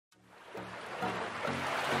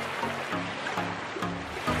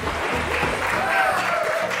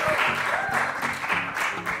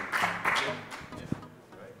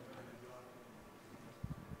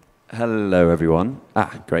Hello, everyone.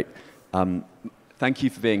 Great. Thank you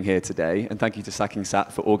for being here today, and thank you to Sacking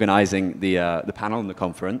Sat for organizing the panel and the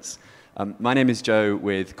conference. My name is Joe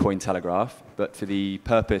with Cointelegraph, but for the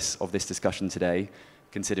purpose of this discussion today,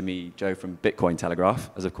 consider me Joe from Cointelegraph,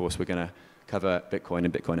 as of course we're going to cover Bitcoin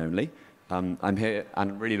and Bitcoin only. I'm here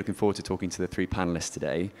and really looking forward to talking to the three panelists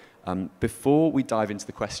today. Before we dive into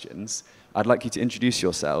the questions, I'd like you to introduce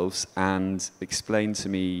yourselves and explain to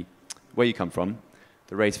me where you come from,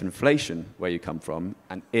 the rate of inflation where you come from,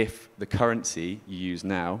 and if the currency you use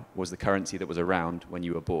now was the currency that was around when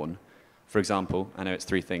you were born. For example, I know it's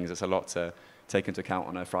three things, it's a lot to take into account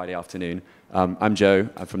on a Friday afternoon. I'm Joe,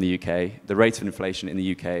 I'm from the UK. The rate of inflation in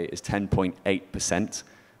the UK is 10.8%,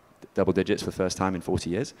 double digits for the first time in 40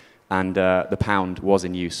 years, and the pound was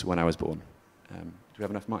in use when I was born. Do we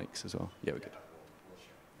have enough mics as well? Yeah, we're good.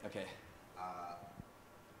 Okay.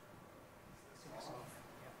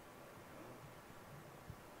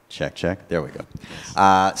 Check, check. There we go.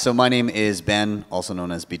 So my name is Ben, also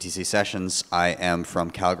known as BTC Sessions. I am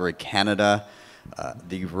from Calgary, Canada.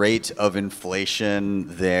 The rate of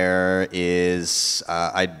inflation there is,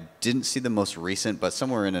 I didn't see the most recent, but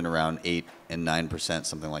somewhere in and around 8 and 9%,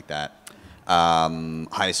 something like that.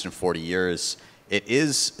 Highest in 40 years. It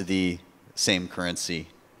is the same currency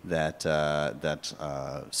that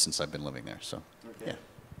since I've been living there. So, yeah.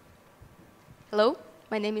 Hello,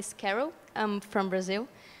 my name is Carol. I'm from Brazil.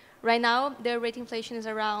 Right now, the rate inflation is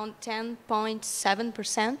around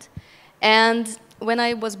 10.7%. And when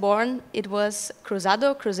I was born, it was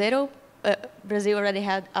Cruzeiro. Brazil already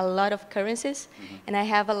had a lot of currencies. And I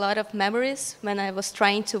have a lot of memories when I was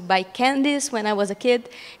trying to buy candies when I was a kid.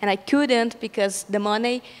 And I couldn't because the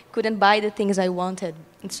money couldn't buy the things I wanted.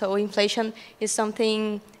 And so inflation is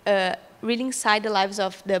something really inside the lives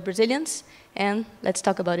of the Brazilians. And let's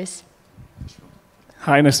talk about this.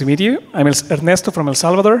 Hi, nice to meet you. I'm Ernesto from El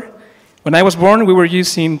Salvador. When I was born, we were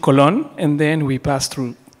using colon, and then we passed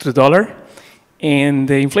through to the dollar. And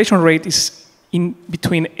the inflation rate is in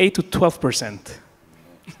between 8 to 12%.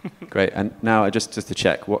 Great. And now, just to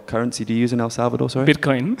check, what currency do you use in El Salvador, sorry?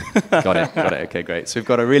 Bitcoin. Got it. Okay, great. So we've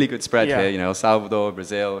got a really good spread here, you know, El Salvador,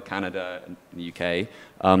 Brazil, Canada, and the UK.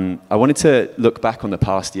 I wanted to look back on the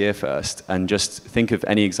past year first and just think of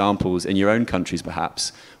any examples in your own countries,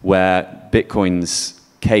 perhaps, where Bitcoin's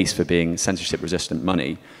case for being censorship-resistant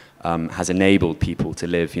money has enabled people to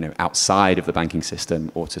live, you know, outside of the banking system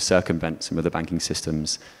or to circumvent some of the banking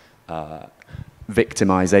system's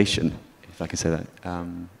victimization, if I can say that.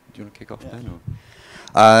 Do you want to kick off then?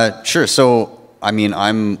 Or? Sure. So, I mean,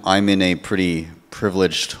 I'm in a pretty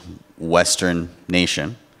privileged Western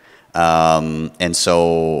nation. And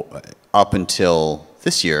so up until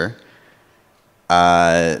this year,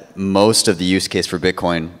 most of the use case for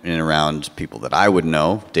Bitcoin in and around people that I would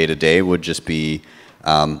know day to day would just be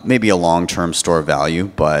maybe a long-term store of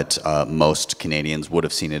value, but most Canadians would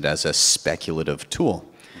have seen it as a speculative tool.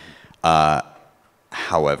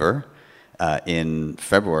 However, in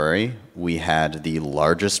February, we had the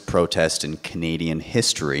largest protest in Canadian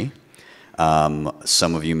history.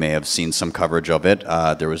 Some of you may have seen some coverage of it.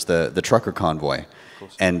 There was the trucker convoy.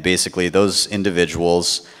 And basically those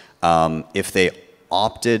individuals, if they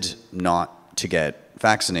opted not to get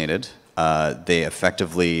vaccinated, they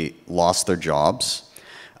effectively lost their jobs.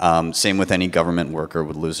 Same with any government worker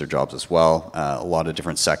would lose their jobs as well, a lot of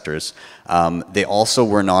different sectors. They also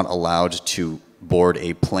were not allowed to board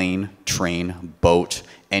a plane, train, boat,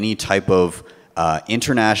 any type of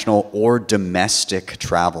international or domestic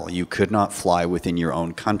travel. You could not fly within your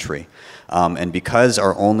own country. And because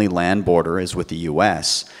our only land border is with the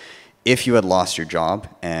US, if you had lost your job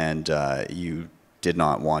and you did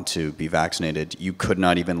not want to be vaccinated, you could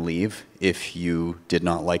not even leave if you did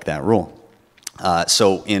not like that rule.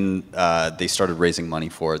 So they started raising money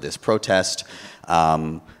for this protest.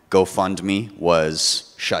 GoFundMe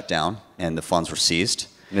was shut down and the funds were seized.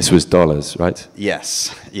 And this was dollars, right?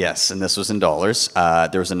 Yes, yes, and this was in dollars.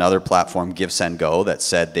 There was another platform, Give, Send, Go, that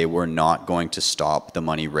said they were not going to stop the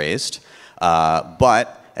money raised.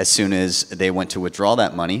 But as soon as they went to withdraw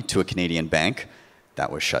that money to a Canadian bank,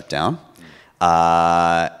 that was shut down.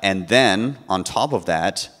 And then, on top of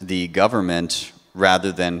that, the government,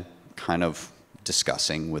 rather than kind of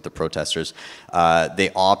discussing with the protesters,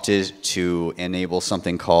 they opted to enable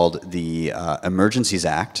something called the Emergencies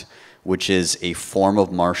Act, which is a form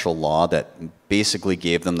of martial law that basically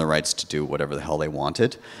gave them the rights to do whatever the hell they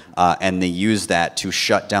wanted. And they used that to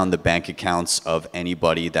shut down the bank accounts of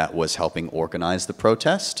anybody that was helping organize the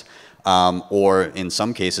protest, or in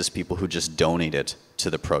some cases, people who just donated to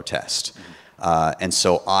the protest. And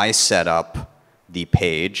so I set up the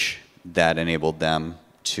page that enabled them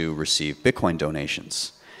to receive Bitcoin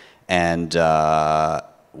donations. and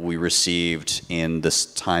we received, in this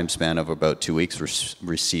time span of about 2 weeks,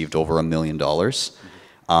 received over $1 million.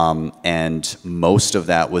 And most of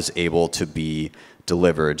that was able to be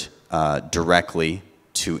delivered directly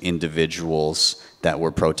to individuals that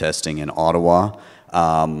were protesting in Ottawa.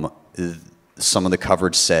 Some of the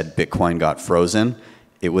coverage said Bitcoin got frozen.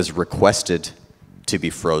 It was requested to be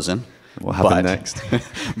frozen. What happened next?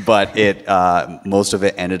 But most of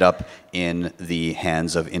it ended up in the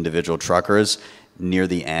hands of individual truckers. Near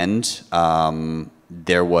the end,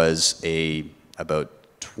 there was about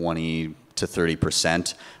 20 to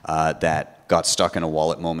 30% that got stuck in a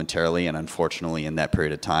wallet momentarily, and unfortunately in that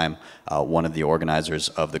period of time, one of the organizers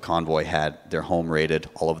of the convoy had their home raided,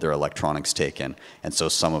 all of their electronics taken, and so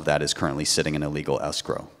some of that is currently sitting in illegal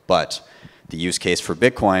escrow. But the use case for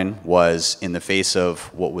Bitcoin was, in the face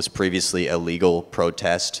of what was previously a legal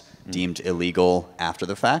protest deemed illegal after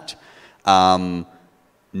the fact,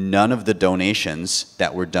 none of the donations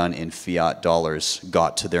that were done in fiat dollars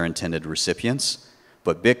got to their intended recipients,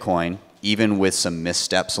 but Bitcoin, even with some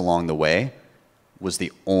missteps along the way, was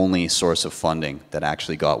the only source of funding that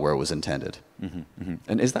actually got where it was intended.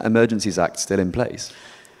 And is that Emergencies Act still in place?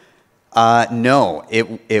 No,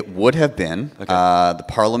 it would have been. Okay. The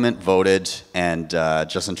Parliament voted, and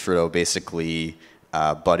Justin Trudeau basically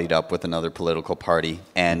buddied up with another political party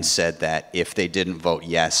and said that if they didn't vote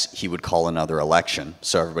yes, he would call another election.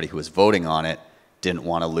 So everybody who was voting on it didn't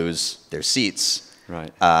want to lose their seats.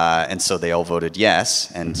 Right. And so they all voted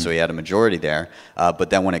yes, and so he had a majority there.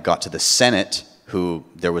 But then when it got to the Senate, who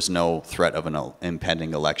there was no threat of an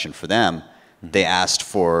impending election for them, they asked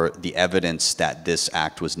for the evidence that this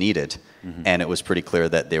act was needed. And it was pretty clear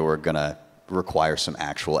that they were going to require some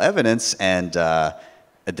actual evidence, and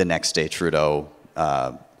the next day Trudeau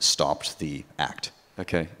stopped the act.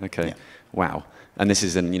 Okay, okay. Yeah. Wow. And this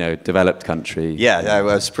is in, developed country. Yeah, I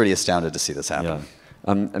was pretty astounded to see this happen.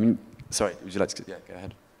 Yeah. I mean, sorry, would you like to, yeah, go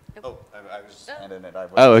ahead. Oh, I was handing it.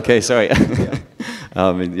 Oh, okay, sorry.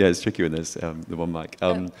 Yeah, it's tricky when there's the one mic.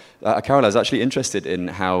 Carol, I was actually interested in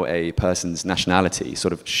how a person's nationality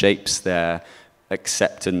sort of shapes their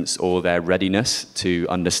acceptance or their readiness to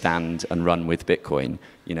understand and run with Bitcoin.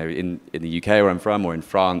 In the UK where I'm from, or in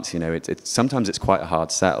France, sometimes it's quite a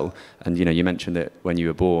hard sell. And you mentioned that when you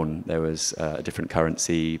were born, there was a different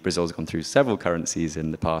currency. Brazil's gone through several currencies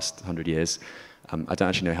in the past 100 years. I don't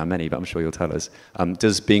actually know how many, but I'm sure you'll tell us. Are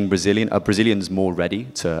Brazilians more ready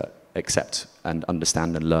to accept and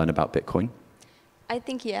understand and learn about Bitcoin? I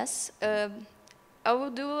think yes. I will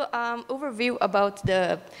do an overview about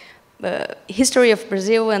the history of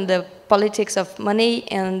Brazil and the politics of money,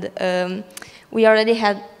 and we already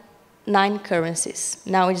had 9 currencies.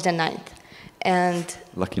 Now it's the 9th. And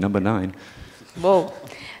lucky number 9. Whoa.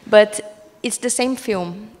 But it's the same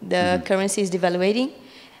film. The currency is devaluating.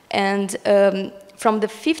 And from the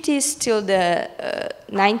 50s till the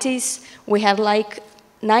 90s, we had like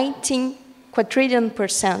 19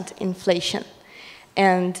 quadrillion% inflation.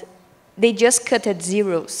 And they just cut at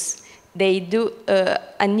zeros. They do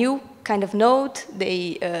a new kind of note.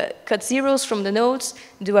 They cut zeros from the notes,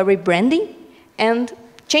 do a rebranding, and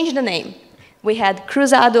change the name. We had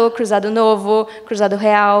Cruzado, Cruzado Novo, Cruzado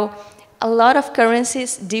Real, a lot of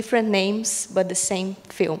currencies, different names, but the same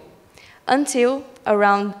film. Until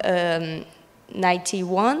around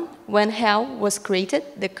 91, when Real was created,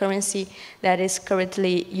 the currency that is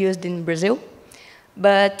currently used in Brazil.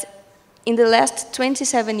 But in the last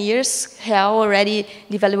 27 years, Real already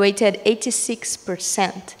devaluated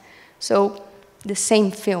 86%. So the same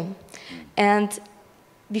film. And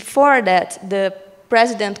before that, the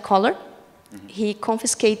President Collor, he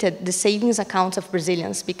confiscated the savings accounts of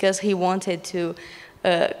Brazilians because he wanted to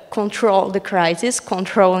control the crisis,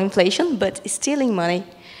 control inflation, but stealing money.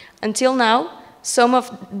 Until now, some of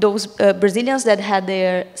those Brazilians that had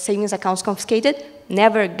their savings accounts confiscated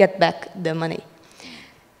never get back the money.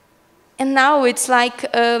 And now it's like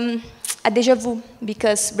a déjà vu,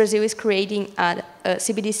 because Brazil is creating a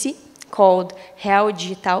CBDC called Real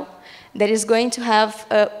Digital that is going to have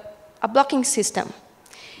a blocking system.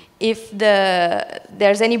 If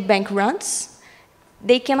there's any bank runs,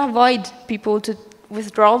 they can avoid people to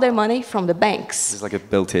withdraw their money from the banks. It's like a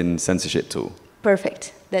built-in censorship tool.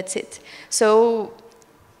 Perfect, that's it. So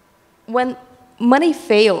when money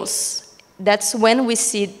fails, that's when we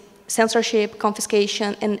see censorship,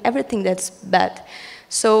 confiscation, and everything that's bad.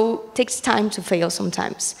 So it takes time to fail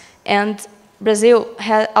sometimes. And Brazil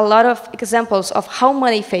has a lot of examples of how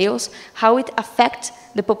money fails, how it affects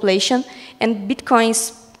the population, and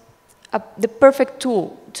Bitcoin's the perfect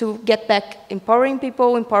tool to get back empowering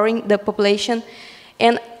people, empowering the population.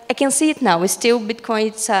 And I can see it now. It's still Bitcoin,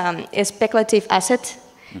 it's a speculative asset.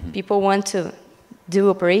 People want to do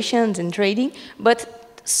operations and trading,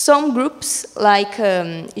 but some groups like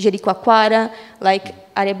Jericoacoara, like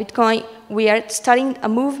Area Bitcoin, we are starting a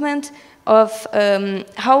movement of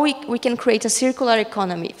how we can create a circular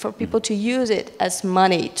economy for people to use it as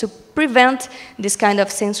money to prevent this kind of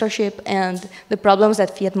censorship and the problems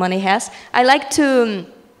that fiat money has. I like to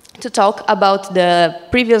talk about the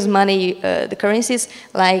previous money, the currencies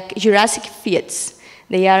like Jurassic fiats.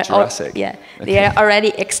 They are Jurassic? Yeah, okay. They are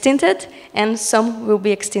already extincted, and some will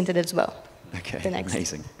be extincted as well. Okay,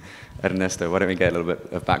 amazing. Ernesto, why don't we get a little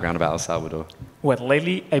bit of background about El Salvador? Well,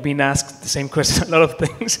 lately I've been asked the same question, a lot of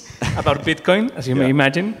things about Bitcoin, as you may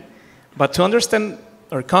imagine. But to understand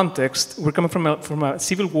our context, we're coming from a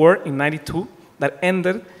civil war in '92 that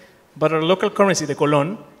ended, but our local currency, the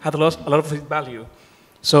colón, had lost a lot of its value.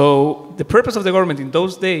 So the purpose of the government in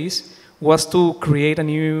those days was to create a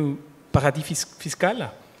new paradis fiscal,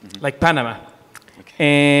 like Panama.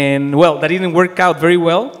 Okay. And well, that didn't work out very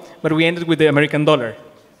well, but we ended with the American dollar.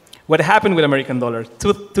 What happened with American dollar?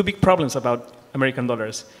 Two big problems about American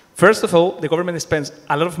dollars. First of all, the government spends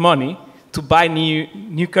a lot of money to buy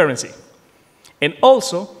new currency. And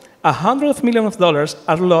also, $100 million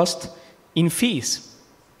are lost in fees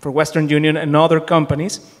for Western Union and other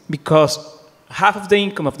companies because half of the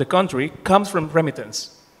income of the country comes from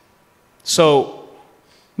remittance. So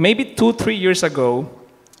maybe 2-3 years ago,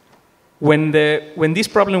 when this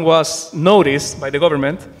problem was noticed by the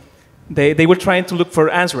government, they were trying to look for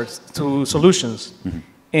answers, to solutions.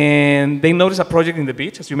 And they noticed a project in the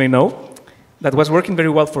beach, as you may know, that was working very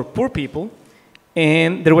well for poor people.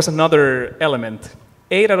 And there was another element.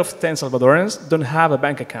 8 out of 10 Salvadorans don't have a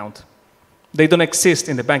bank account. They don't exist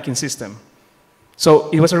in the banking system. So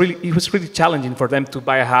it was really challenging for them to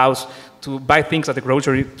buy a house, to buy things at the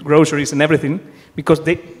groceries and everything, because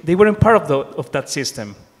they weren't part of that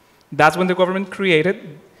system. That's when the government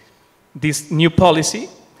created this new policy,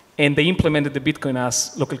 and they implemented the Bitcoin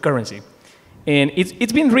as local currency. And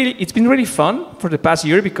it's been really fun for the past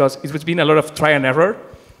year because it's been a lot of try and error.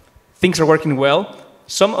 Things are working well.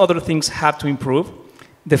 Some other things have to improve.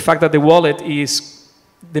 The fact that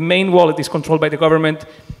the main wallet is controlled by the government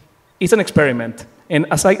is an experiment. And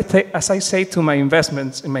as I say to my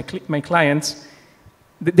investments and my clients,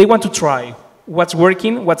 they want to try what's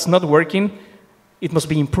working, what's not working. It must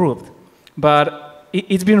be improved. But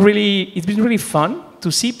it's been really fun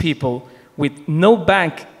to see people with no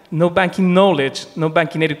banking knowledge, no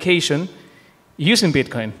banking education, using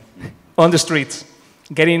Bitcoin on the streets,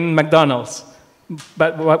 getting McDonald's,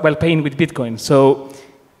 but while paying with Bitcoin. So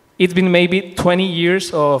it's been maybe 20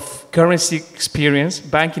 years of currency experience,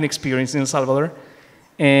 banking experience in El Salvador,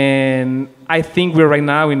 and I think we're right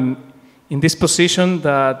now in this position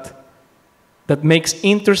that makes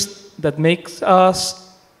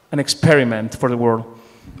us an experiment for the world,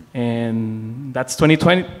 and that's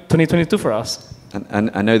 2022 for us.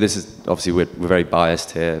 And I know this is, obviously we're very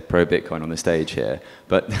biased here, pro-Bitcoin on the stage here,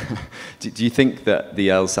 but do you think that the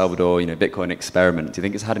El Salvador, Bitcoin experiment, do you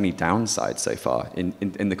think it's had any downsides so far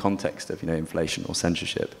in the context of, inflation or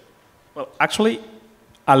censorship? Well, actually,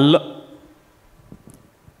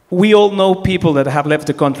 we all know people that have left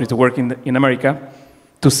the country to work in America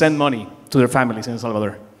to send money to their families in El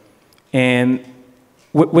Salvador. And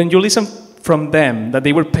when you listen from them that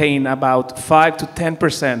they were paying about 5 to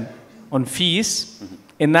 10% on fees,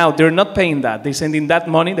 and now they're not paying that. They're sending that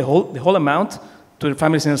money, the whole amount, to their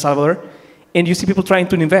families in El Salvador, and you see people trying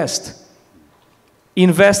to invest.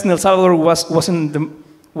 Invest in El Salvador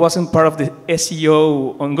wasn't part of the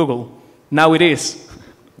SEO on Google. Now it is.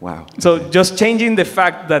 Wow. So just changing the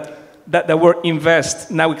fact that the word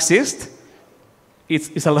invest now exists,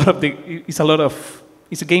 it's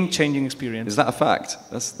a game-changing experience. Is that a fact?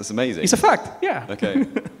 That's amazing. It's a fact, yeah. Okay.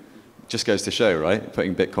 Just goes to show, right?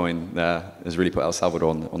 Putting Bitcoin there has really put El Salvador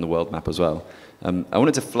on the world map as well. I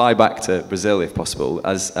wanted to fly back to Brazil, if possible.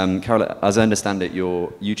 As Carol, as I understand it,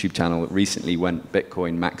 your YouTube channel recently went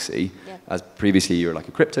Bitcoin maxi. Yeah. As previously you were like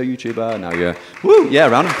a crypto YouTuber, now you're, woo, yeah,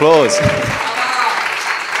 round of applause.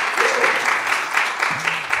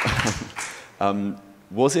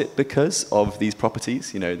 Was it because of these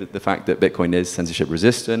properties, the fact that Bitcoin is censorship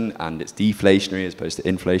resistant and it's deflationary as opposed to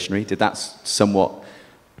inflationary? Did that somewhat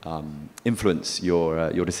influence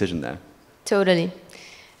your decision there? Totally.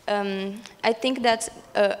 I think that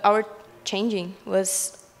our changing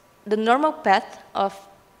was the normal path of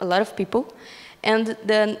a lot of people, and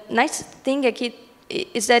the nice thing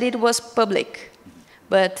is that it was public,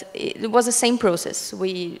 but it was the same process.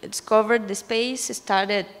 We discovered the space,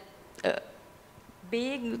 started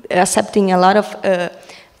big, accepting a lot of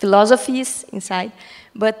philosophies inside.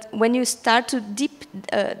 But when you start to deep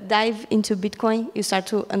dive into Bitcoin, you start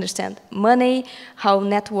to understand money, how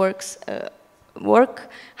networks work,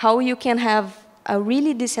 how you can have a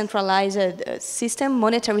really decentralized system,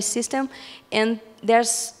 monetary system, and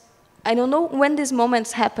there's, I don't know when this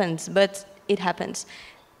moment happens, but it happens.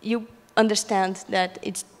 You understand that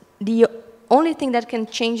it's the only thing that can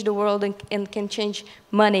change the world and can change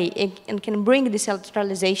money and can bring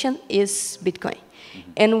decentralization is Bitcoin.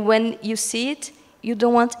 Mm-hmm. And when you see it, you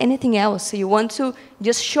don't want anything else. You want to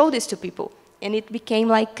just show this to people. And it became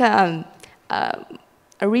like a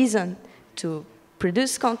reason to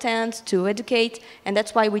produce content, to educate, and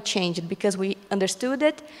that's why we changed it, because we understood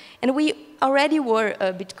it. And we already were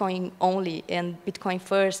Bitcoin only and Bitcoin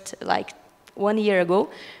first like 1 year ago,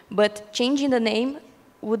 but changing the name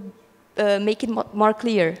would make it more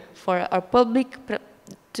clear for our public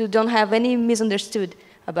to don't have any misunderstood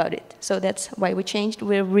about it. So that's why we changed.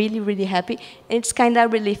 We're really, really happy. And it's kind of a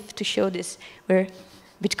relief to show this. We're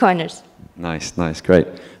Bitcoiners. Nice, nice, great.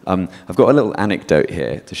 I've got a little anecdote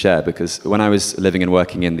here to share, because when I was living and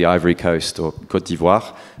working in the Ivory Coast, or Côte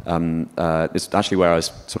d'Ivoire, it's actually where I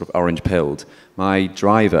was sort of orange-pilled. My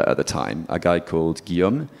driver at the time, a guy called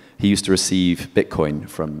Guillaume, he used to receive Bitcoin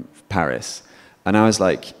from Paris. And I was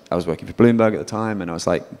like, I was working for Bloomberg at the time, and I was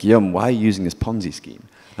like, Guillaume, why are you using this Ponzi scheme?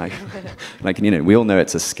 Like, you know, we all know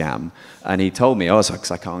it's a scam. And he told me, oh, it's because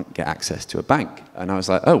I can't get access to a bank. And I was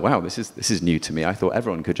like, oh, wow, this is new to me. I thought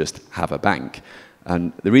everyone could just have a bank.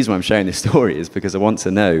 And the reason why I'm sharing this story is because I want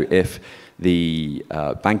to know if the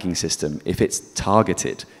banking system, if it's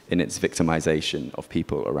targeted in its victimization of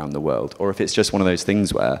people around the world, or if it's just one of those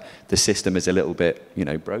things where the system is a little bit, you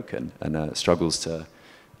know, broken and struggles to,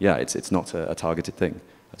 yeah, it's not a targeted thing.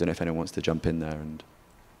 I don't know if anyone wants to jump in there. And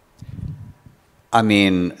I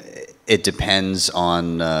mean, it depends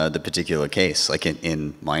on the particular case. Like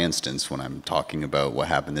in my instance, when I'm talking about what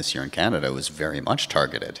happened this year in Canada, it was very much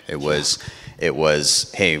targeted. It was,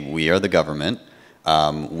 hey, we are the government.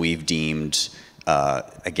 We've deemed,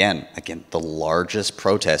 again, the largest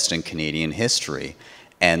protest in Canadian history.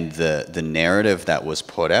 And the narrative that was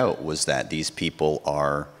put out was that these people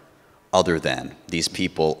are other than. These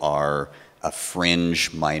people are a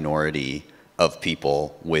fringe minority of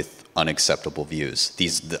people with unacceptable views.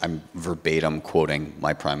 I'm verbatim quoting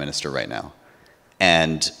my Prime Minister right now.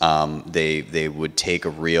 And they would take a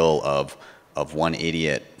reel of one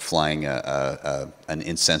idiot flying an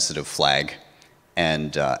insensitive flag,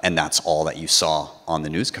 and that's all that you saw on the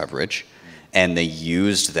news coverage. And they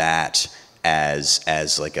used that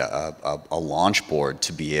as like a launch board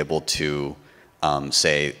to be able to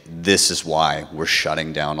say, this is why we're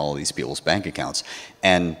shutting down all these people's bank accounts.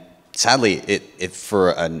 And sadly, it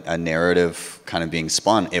for a narrative kind of being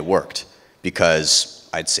spun, it worked, because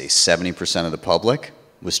I'd say 70% of the public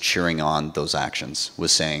was cheering on those actions,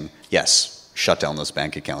 was saying, yes, shut down those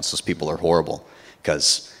bank accounts. Those people are horrible.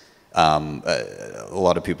 Because a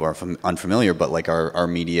lot of people are unfamiliar, but like our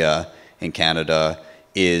media in Canada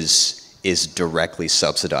is directly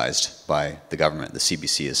subsidized by the government. The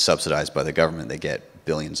CBC is subsidized by the government. They get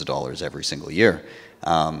billions of dollars every single year.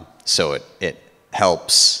 So it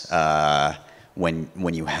helps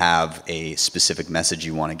when you have a specific message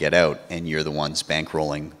you want to get out, and you're the ones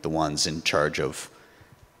bankrolling, the ones in charge of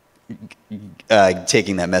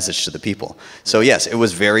taking that message to the people. So yes, it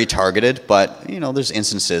was very targeted, but you know, there's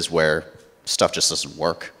instances where stuff just doesn't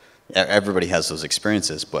work. Everybody has those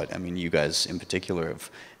experiences, but I mean, you guys in particular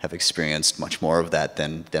have experienced much more of that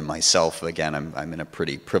than myself. Again, I'm in a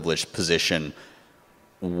pretty privileged position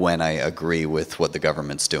when I agree with what the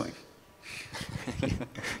government's doing.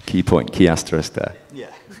 Key point, key asterisk there.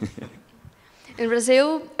 Yeah. In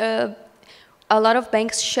Brazil, a lot of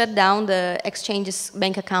banks shut down the exchanges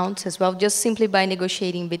bank accounts as well, just simply by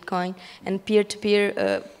negotiating Bitcoin. And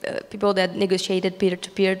peer-to-peer, people that negotiated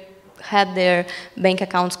peer-to-peer had their bank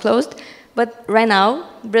accounts closed. But right now,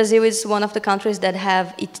 Brazil is one of the countries that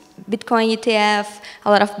have Bitcoin ETF, a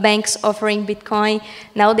lot of banks offering Bitcoin.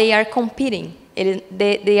 Now they are competing.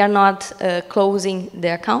 They are not closing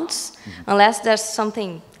their accounts, unless there's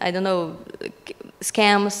something, I don't know,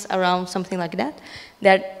 scams around, something like that.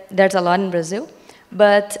 There's a lot in Brazil.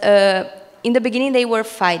 But in the beginning, they were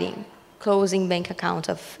fighting, closing bank accounts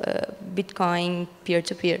of Bitcoin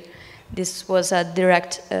peer-to-peer. This was a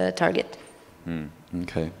direct target.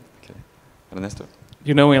 Okay. Ernesto?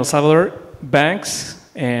 You know, in El Salvador, banks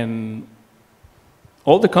and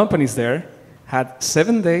all the companies there had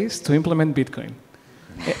 7 days to implement Bitcoin.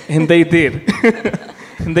 And they did.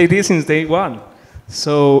 And they did since day one.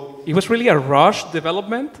 So it was really a rush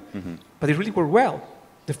development, but it really worked well.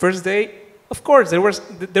 The first day, of course,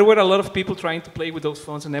 there were a lot of people trying to play with those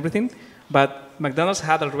phones and everything, but McDonald's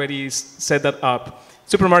had already set that up.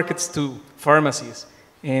 Supermarkets too, pharmacies,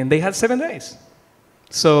 and they had 7 days.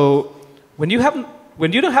 So when you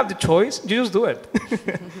don't have the choice, you just do it.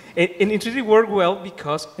 And it really worked well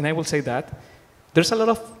because, and I will say that, there's a lot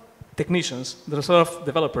of technicians, there's a lot of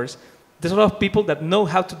developers, there's a lot of people that know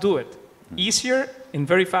how to do it easier and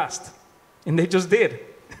very fast. And they just did.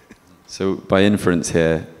 So by inference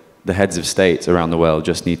here, the heads of states around the world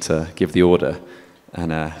just need to give the order,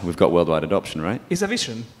 and we've got worldwide adoption, right? It's a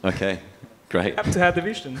vision. Okay, great. You have to have the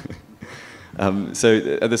vision. So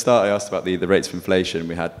at the start, I asked about the rates of inflation.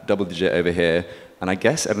 We had double-digit over here, and I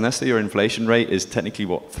guess, Ernesto, your inflation rate is technically,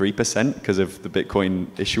 what, 3% because of the Bitcoin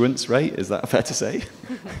issuance rate? Is that fair to say?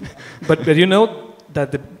 But you know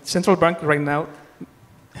that the central bank right now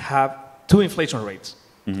have 2 inflation rates,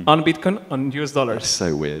 on Bitcoin, on US dollars. That's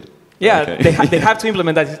so weird. Yeah, okay. they have to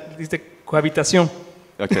implement that. It's the cohabitation.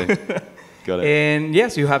 Okay, got it. And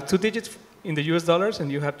yes, you have 2 digits in the US dollars,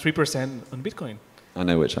 and you have 3% on Bitcoin. I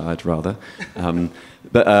know which I'd rather.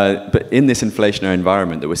 But in this inflationary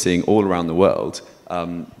environment that we're seeing all around the world,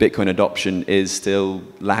 Bitcoin adoption is still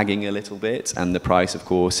lagging a little bit, and the price, of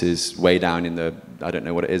course, is way down in the, I don't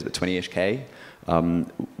know what it is, but 20-ish K.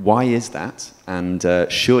 Why is that? And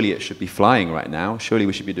surely it should be flying right now. Surely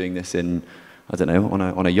we should be doing this in, I don't know,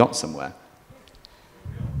 on a yacht somewhere.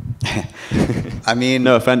 I mean...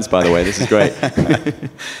 No offense, by the way, this is great.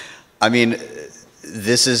 I mean,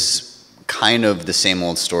 this is kind of the same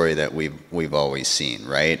old story that we've always seen,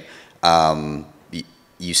 right?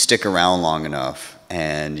 You stick around long enough,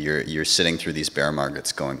 and you're sitting through these bear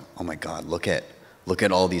markets going, oh my God, look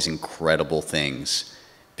at all these incredible things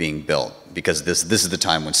being built, because this is the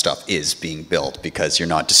time when stuff is being built, because you're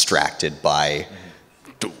not distracted by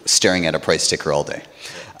staring at a price ticker all day.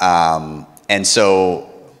 And so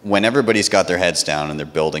when everybody's got their heads down and they're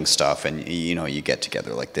building stuff, and you get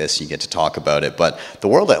together like this, you get to talk about it, but the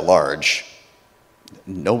world at large,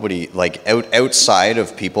 nobody, like outside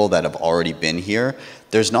of people that have already been here,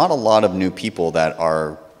 there's not a lot of new people that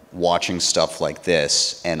are watching stuff like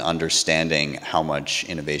this and understanding how much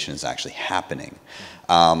innovation is actually happening.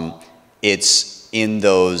 It's in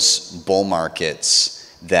those bull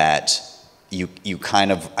markets that you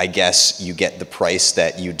kind of, I guess, you get the price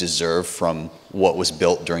that you deserve from what was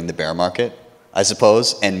built during the bear market, I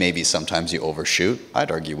suppose, and maybe sometimes you overshoot.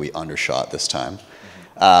 I'd argue we undershot this time.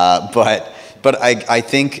 But I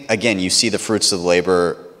think, again, you see the fruits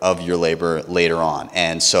of your labor later on.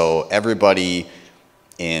 And so everybody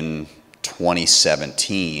in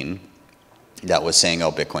 2017 that was saying,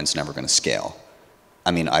 oh, Bitcoin's never going to scale.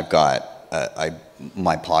 I mean, I've got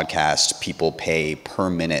my podcast, people pay per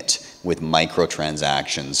minute with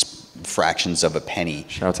microtransactions, fractions of a penny.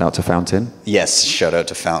 Shout out to Fountain. Yes, shout out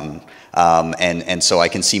to Fountain. And so I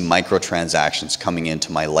can see microtransactions coming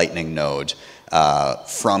into my Lightning node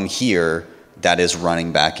from here that is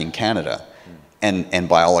running back in Canada. And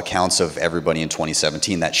by all accounts of everybody in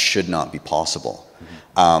 2017, that should not be possible.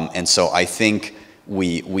 And so I think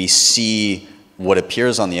we see what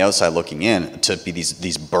appears on the outside looking in to be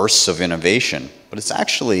these bursts of innovation, but it's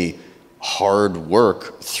actually hard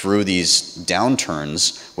work through these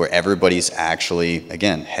downturns where everybody's actually,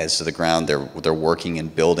 again, heads to the ground. They're working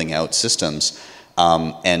and building out systems,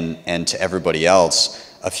 and to everybody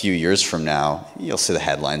else, a few years from now, you'll see the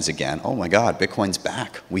headlines again. Oh my God, Bitcoin's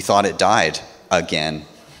back. We thought it died again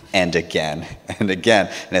and again and again,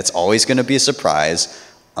 and it's always going to be a surprise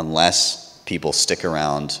unless people stick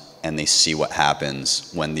around and they see what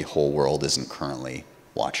happens when the whole world isn't currently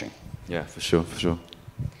watching. Yeah, for sure, for sure.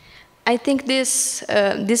 I think this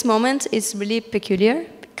moment is really peculiar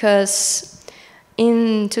because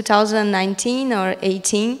in 2019 or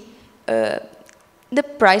 18, the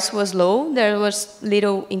price was low, there was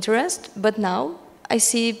little interest, but now I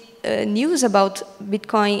see news about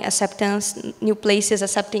Bitcoin acceptance, new places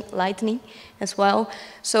accepting Lightning as well.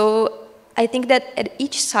 So I think that at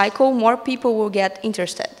each cycle, more people will get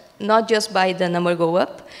interested, not just by the number go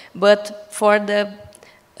up, but for the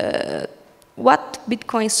what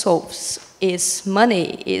Bitcoin solves is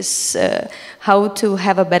money, is how to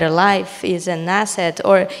have a better life, is an asset,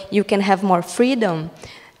 or you can have more freedom.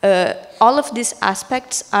 All of these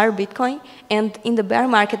aspects are Bitcoin, and in the bear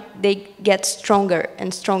market, they get stronger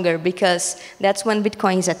and stronger because that's when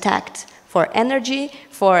Bitcoin is attacked for energy,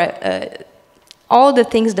 for all the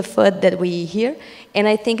things, the FUD that we hear. And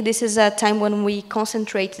I think this is a time when we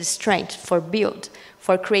concentrate the strength for build,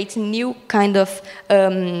 for creating new kind of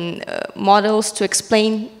models to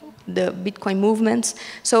explain the Bitcoin movements.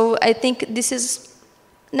 So I think this is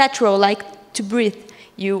natural, like to breathe.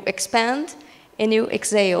 You expand, and you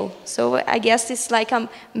exhale. So I guess it's like a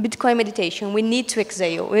Bitcoin meditation. We need to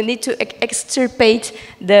exhale. We need to extirpate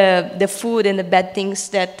the food and the bad things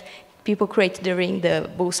that people create during the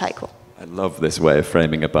bull cycle. I love this way of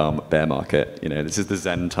framing a bear market. You know, this is the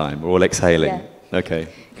Zen time. We're all exhaling. Yeah. Okay.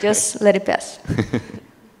 Just let it pass.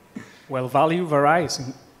 Well, value varies.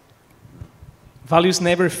 Value is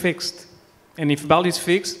never fixed. And if value is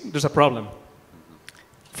fixed, there's a problem.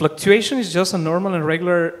 Fluctuation is just a normal and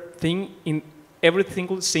regular thing in every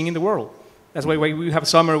single thing in the world. That's why we have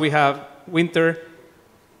summer, we have winter.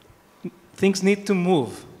 Things need to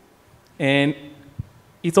move. And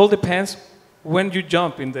it all depends when you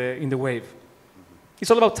jump in the wave.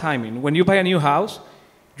 It's all about timing. When you buy a new house,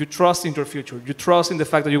 you trust in your future. You trust in the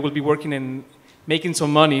fact that you will be working and making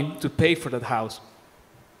some money to pay for that house.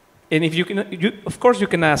 And if of course you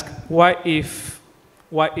can ask, what if?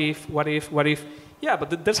 Yeah,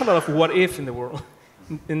 but there's a lot of what if in the world.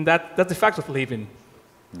 And that's the fact of living.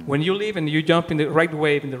 When you live and you jump in the right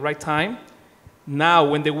wave in the right time, now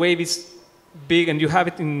when the wave is big and you have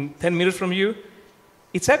it in 10 meters from you,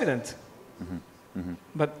 it's evident.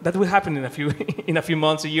 But that will happen in a few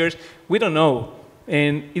months or years. We don't know.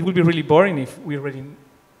 And it would be really boring if we already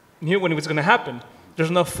knew when it was going to happen.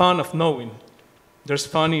 There's no fun of knowing. There's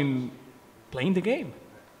fun in playing the game.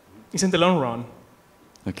 It's in the long run.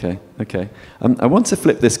 Okay. I want to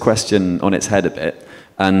flip this question on its head a bit,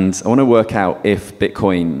 and I want to work out if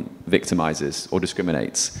Bitcoin victimizes or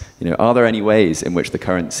discriminates. You know, are there any ways in which the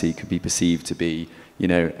currency could be perceived to be, you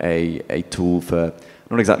know, a tool for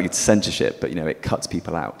not exactly censorship, but you know, it cuts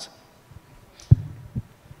people out?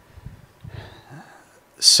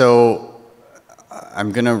 So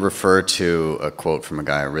I'm going to refer to a quote from a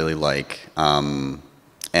guy I really like.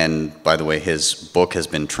 And by the way, his book has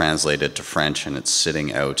been translated to French, and it's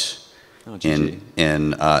sitting out a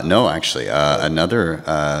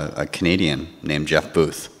Canadian named Jeff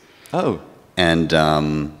Booth. Oh. And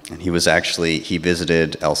he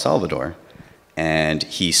visited El Salvador, and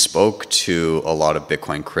he spoke to a lot of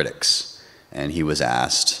Bitcoin critics, and he was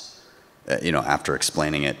asked, after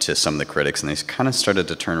explaining it to some of the critics, and they kind of started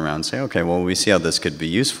to turn around and say, okay, well, we see how this could be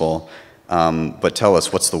useful, but tell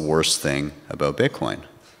us, what's the worst thing about Bitcoin?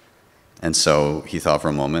 And so he thought for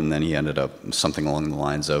a moment, and then he ended up something along the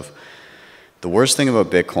lines of, the worst thing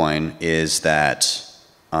about Bitcoin is that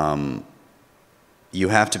you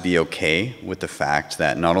have to be okay with the fact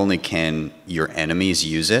that not only can your enemies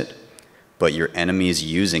use it, but your enemies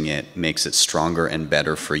using it makes it stronger and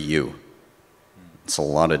better for you.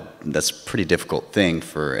 That's a pretty difficult thing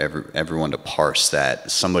for everyone to parse,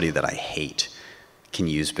 that somebody that I hate can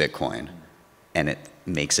use Bitcoin and it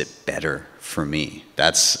makes it better for me.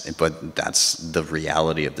 But that's the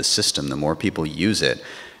reality of the system. The more people use it,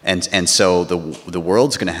 and so the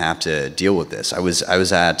world's going to have to deal with this. I was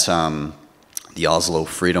at the Oslo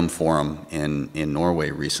Freedom Forum in Norway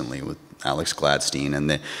recently with Alex Gladstein,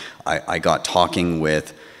 and I got talking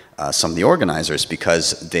with some of the organizers,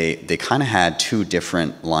 because they kind of had two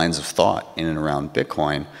different lines of thought in and around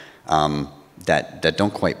Bitcoin that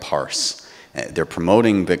don't quite parse. They're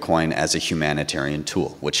promoting Bitcoin as a humanitarian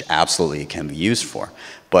tool, which absolutely can be used for.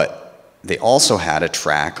 But they also had a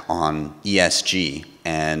track on ESG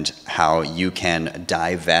and how you can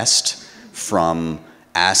divest from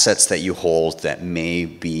assets that you hold that may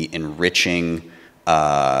be enriching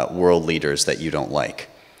world leaders that you don't like.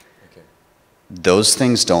 Okay. Those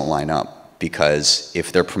things don't line up, because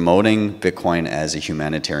if they're promoting Bitcoin as a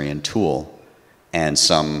humanitarian tool and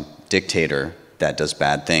some dictator that does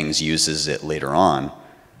bad things uses it later on,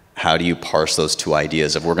 how do you parse those two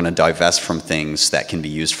ideas of, we're going to divest from things that can be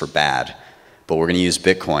used for bad, but we're going to use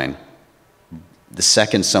Bitcoin? The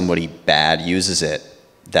second somebody bad uses it,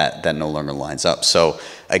 that no longer lines up. So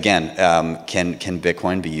again, can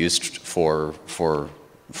Bitcoin be used for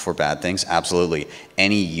bad things? Absolutely.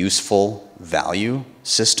 Any useful value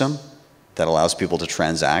system that allows people to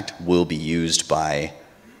transact will be used by,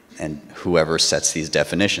 and whoever sets these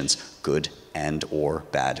definitions, good and or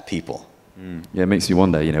bad people. Yeah, it makes you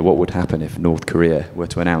wonder, what would happen if North Korea were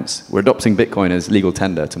to announce, we're adopting Bitcoin as legal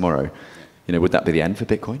tender tomorrow? Would that be the end for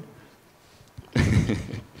Bitcoin?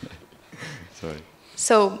 Sorry.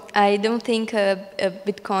 So I don't think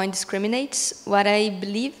Bitcoin discriminates. What I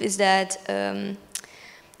believe is that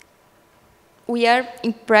we are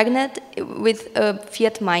impregnated with a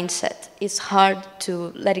fiat mindset. It's hard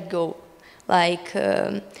to let it go. Like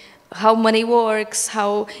how money works,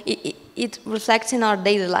 how it reflects in our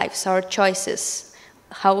daily lives, our choices.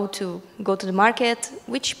 how to go to the market,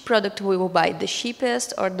 which product we will buy, the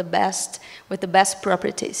cheapest or the best, with the best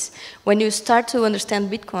properties. When you start to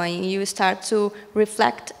understand Bitcoin, you start to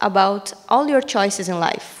reflect about all your choices in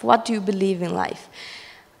life. What do you believe in life?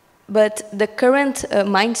 But the current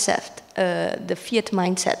mindset, the fiat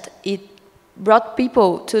mindset, it brought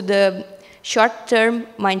people to the short-term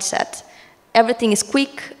mindset. Everything is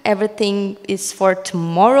quick, everything is for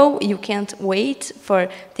tomorrow, you can't wait for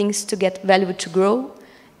things to get value to grow.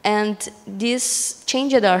 And this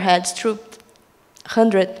changed our heads through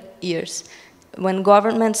 100 years. When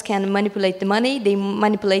governments can manipulate the money, they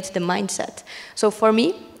manipulate the mindset. So for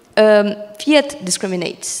me, fiat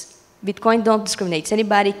discriminates. Bitcoin don't discriminate.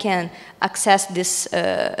 Anybody can access this,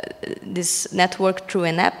 this network through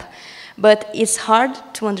an app, but it's hard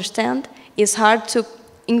to understand, it's hard to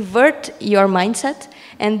invert your mindset,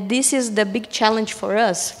 and this is the big challenge for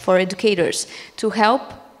us, for educators, to help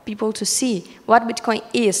people to see what Bitcoin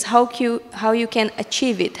is, how you can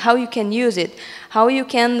achieve it, how you can use it, how you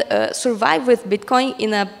can survive with Bitcoin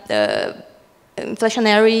in a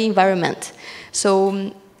inflationary environment.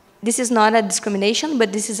 So this is not a discrimination,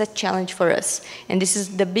 but this is a challenge for us. And this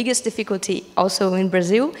is the biggest difficulty also in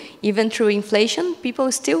Brazil. Even through inflation,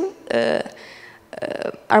 people still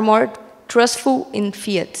are more trustful in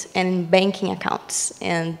fiat and in banking accounts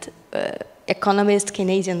and economists,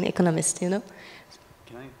 Canadian economists, you know?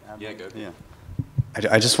 Yeah, go. Yeah.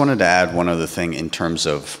 I just wanted to add one other thing in terms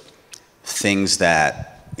of things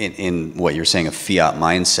that, in what you're saying, a fiat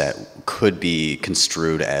mindset could be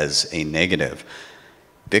construed as a negative.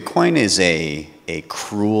 Bitcoin is a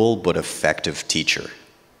cruel but effective teacher.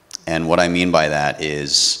 And what I mean by that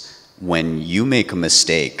is when you make a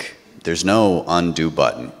mistake, there's no undo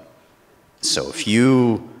button. So if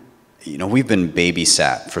you know, we've been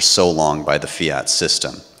babysat for so long by the fiat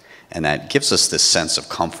system. And that gives us this sense of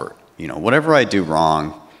comfort. You know, whatever I do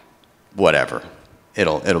wrong, whatever,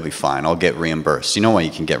 it'll be fine. I'll get reimbursed. You know why you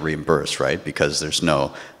can get reimbursed, right? Because there's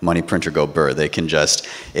no money printer go burr. They can just,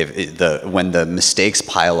 when the mistakes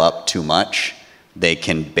pile up too much, they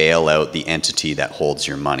can bail out the entity that holds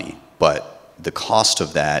your money. But the cost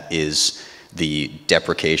of that is the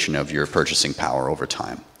depreciation of your purchasing power over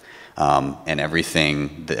time, and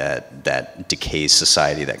everything that decays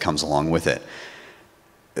society that comes along with it.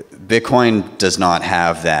 Bitcoin does not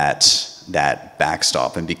have that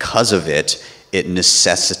backstop, and because of it, it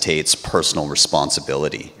necessitates personal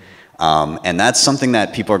responsibility. And that's something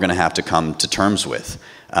that people are going to have to come to terms with.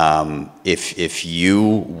 If you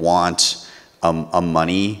want a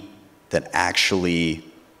money that actually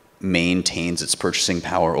maintains its purchasing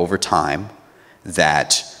power over time,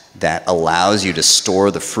 that allows you to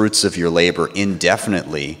store the fruits of your labor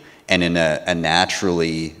indefinitely, and in a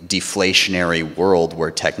naturally deflationary world where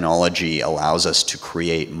technology allows us to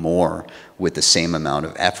create more with the same amount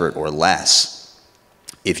of effort or less,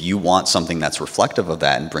 if you want something that's reflective of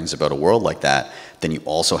that and brings about a world like that, then you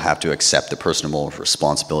also have to accept the personal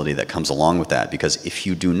responsibility that comes along with that. Because if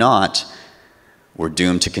you do not, we're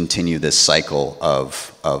doomed to continue this cycle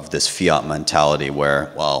of this fiat mentality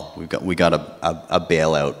where, well, we got a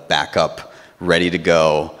bailout backup ready to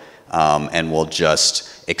go, and we'll just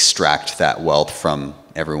extract that wealth from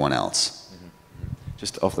everyone else.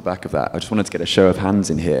 Just off the back of that, I just wanted to get a show of hands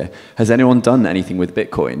in here. Has anyone done anything with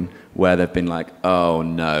Bitcoin where they've been like, oh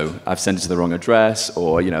no, I've sent it to the wrong address,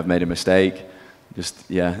 or I've made a mistake? Just,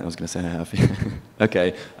 yeah, I was going to say I have.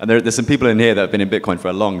 Okay, and there's some people in here that have been in Bitcoin for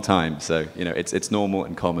a long time, so it's normal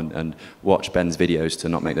and common, and watch Ben's videos to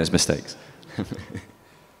not make those mistakes.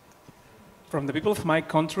 From the people of my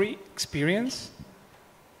country experience,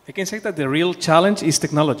 I can say that the real challenge is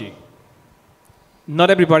technology.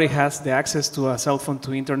 Not everybody has the access to a cell phone,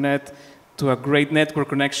 to internet, to a great network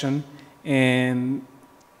connection, and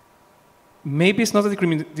maybe it's not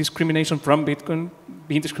a discrimination from Bitcoin,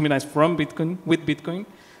 being discriminated from Bitcoin, with Bitcoin,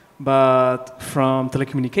 but from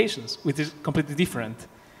telecommunications, which is completely different.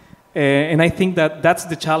 And I think that that's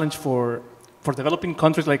the challenge for developing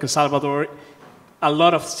countries like El Salvador, a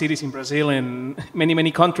lot of cities in Brazil and many,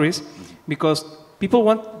 many countries, because people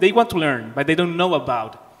want to learn, but they don't know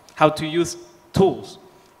about how to use tools.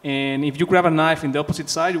 And if you grab a knife in the opposite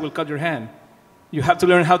side, you will cut your hand. You have to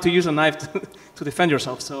learn how to use a knife to defend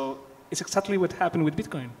yourself. So it's exactly what happened with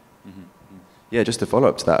Bitcoin. Mm-hmm. Yeah, just to follow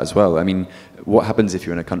up to that as well. I mean, what happens if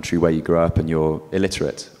you're in a country where you grow up and you're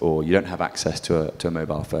illiterate, or you don't have access to a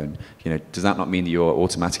mobile phone? Does that not mean that you're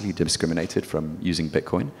automatically discriminated from using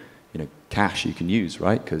Bitcoin? Cash you can use,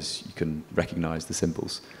 right? Because you can recognize the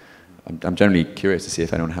symbols. I'm generally curious to see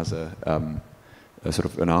if anyone has a sort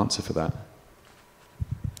of an answer for that.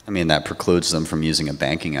 I mean, that precludes them from using a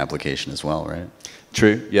banking application as well, right?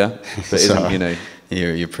 True, yeah. But So, isn't, you know,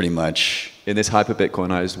 you're pretty much... in this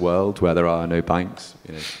hyper-Bitcoinized world where there are no banks,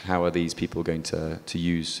 you know, how are these people going to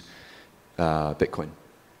use Bitcoin?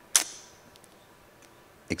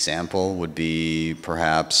 Example would be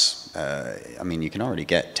perhaps, I mean, you can already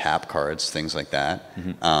get tap cards, things like that.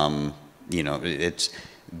 You know, it's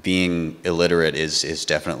being illiterate is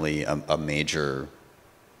definitely a major,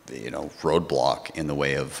 you know, roadblock in the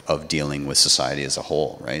way of dealing with society as a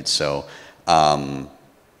whole, right? So,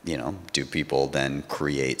 you know, do people then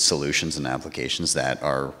create solutions and applications that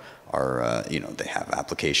are you know, they have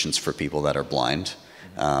applications for people that are blind?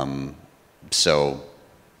 So,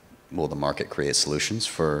 will the market create solutions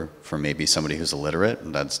for maybe somebody who's illiterate?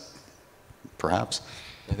 And that's perhaps.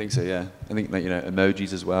 I think so, yeah. I think that, you know,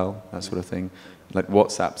 emojis as well, that sort of thing. Like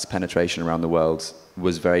WhatsApp's penetration around the world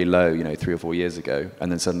was very low, you know, 3 or 4 years ago,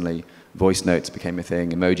 and then suddenly voice notes became a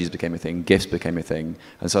thing, emojis became a thing, GIFs became a thing,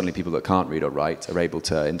 and suddenly people that can't read or write are able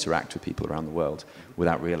to interact with people around the world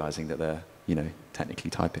without realizing that they're, you know, technically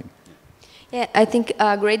typing. Yeah, I think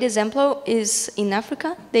a great example is in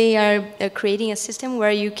Africa. They are creating a system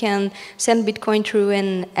where you can send Bitcoin through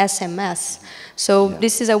an SMS. So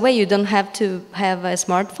this is a way you don't have to have a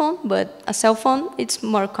smartphone, but a cell phone, it's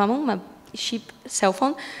more common, a cheap cell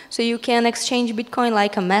phone. So you can exchange Bitcoin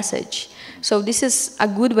like a message. So this is a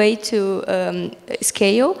good way to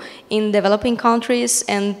scale in developing countries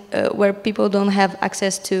and where people don't have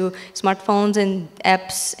access to smartphones and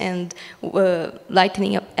apps and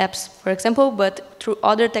Lightning apps, for example, but through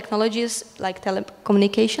other technologies like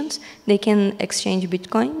telecommunications, they can exchange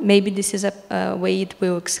Bitcoin. Maybe this is a way it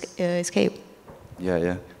will scale.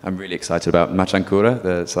 Yeah. I'm really excited about Machankura,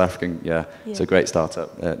 the South African, it's a great startup.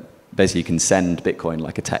 Basically, you can send Bitcoin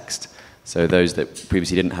like a text. So those that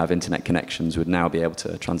previously didn't have internet connections would now be able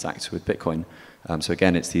to transact with Bitcoin. So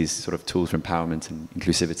again, it's these sort of tools for empowerment and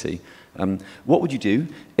inclusivity. What would you do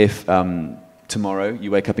if tomorrow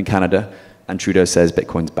you wake up in Canada and Trudeau says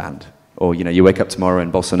Bitcoin's banned? Or, you know, you wake up tomorrow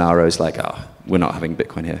and Bolsonaro's like, oh, we're not having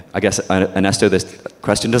Bitcoin here. I guess, Ernesto, this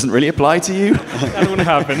question doesn't really apply to you. That wouldn't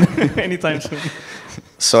happen anytime soon.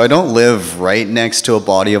 So I don't live right next to a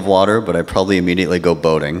body of water, but I probably immediately go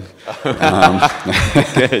boating.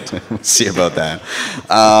 Good. We'll see about that.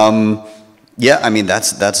 Yeah, I mean,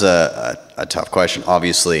 that's a tough question.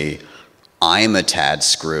 Obviously, I'm a tad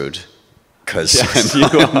screwed because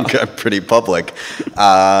I'm pretty public.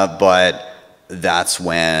 But that's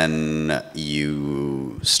when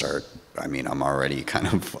you start, I mean, I'm already kind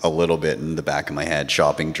of a little bit in the back of my head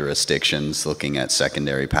shopping jurisdictions, looking at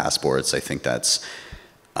secondary passports. I think that's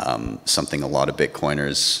something a lot of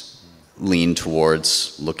Bitcoiners lean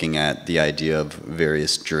towards, looking at the idea of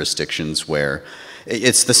various jurisdictions where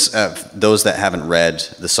it's this, those that haven't read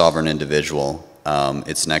The Sovereign Individual,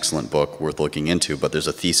 it's an excellent book worth looking into, but there's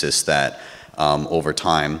a thesis that over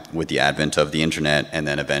time, with the advent of the internet and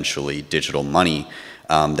then eventually digital money,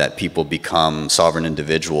 that people become sovereign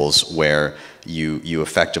individuals where you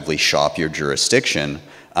effectively shop your jurisdiction,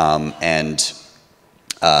 and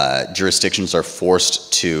jurisdictions are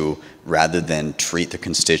forced to, rather than treat the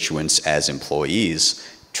constituents as employees,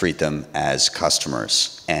 treat them as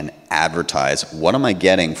customers and advertise, what am I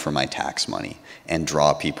getting for my tax money, and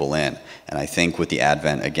draw people in. And I think with the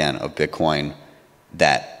advent, again, of Bitcoin,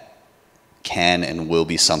 that can and will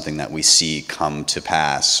be something that we see come to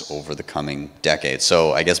pass over the coming decades.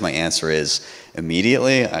 So I guess my answer is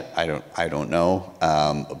immediately, I don't know,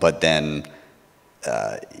 but then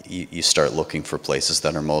you start looking for places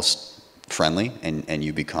that are most friendly, and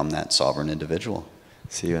you become that sovereign individual.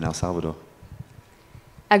 See you in El Salvador.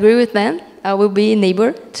 Agree with Ben. I will be a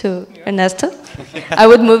neighbor to Ernesto. I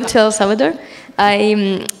would move to El Salvador.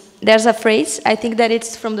 There's a phrase, I think that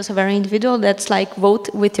it's from the sovereign individual, that's like,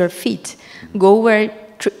 vote with your feet. Go where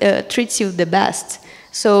treats you the best.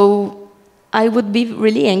 So I would be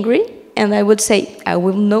really angry, and I would say, I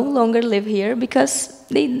will no longer live here because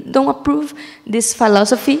they don't approve this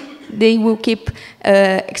philosophy. They will keep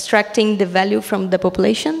extracting the value from the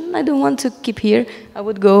population. I don't want to keep here. I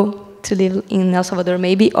would go to live in El Salvador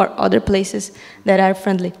maybe, or other places that are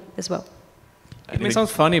friendly as well. It may sound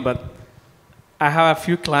funny, but I have a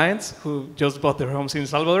few clients who just bought their homes in El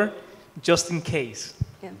Salvador, just in case.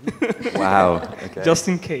 Yeah. Wow. Okay. Just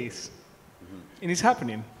in case. And it's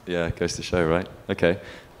happening. Yeah, it goes to show, right? Okay.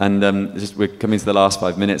 And we're coming to the last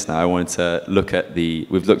 5 minutes now. I wanted to look at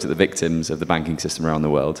we've looked at the victims of the banking system around the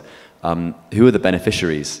world. Who are the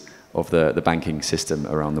beneficiaries of the banking system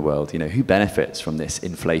around the world? You know, who benefits from this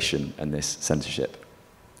inflation and this censorship?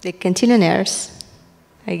 The cantilenaires,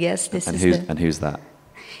 I guess this and is who's that?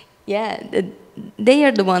 Yeah, they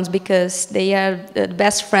are the ones because they are the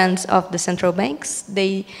best friends of the central banks.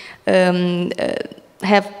 They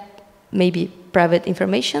have maybe private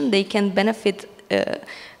information. They can benefit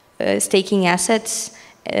staking assets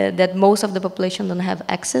that most of the population don't have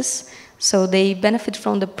access. So they benefit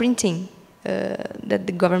from the printing that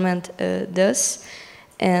the government does.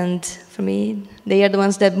 And for me, they are the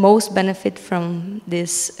ones that most benefit from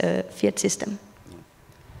this fiat system.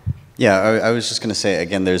 Yeah, I was just going to say,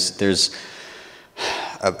 again, there's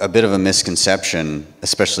a bit of a misconception,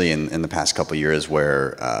 especially in the past couple of years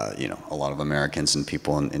where, you know, a lot of Americans and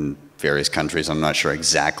people in various countries, I'm not sure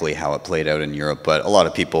exactly how it played out in Europe, but a lot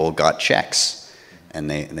of people got checks and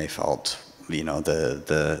they felt, you know,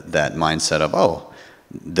 that mindset of, oh,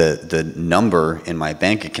 the number in my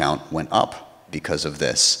bank account went up because of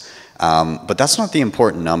this. But that's not the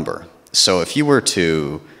important number. So if you were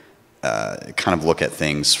to kind of look at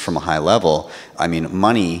things from a high level, I mean,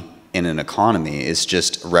 money in an economy is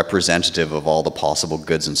just representative of all the possible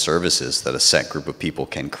goods and services that a set group of people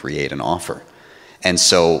can create and offer. And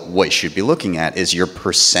so what you should be looking at is your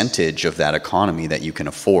percentage of that economy that you can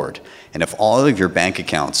afford. And if all of your bank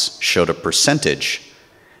accounts showed a percentage,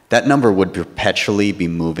 that number would perpetually be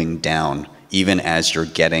moving down even as you're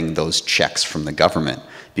getting those checks from the government,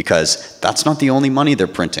 because that's not the only money they're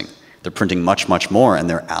printing. They're printing much, much more, and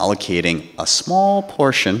they're allocating a small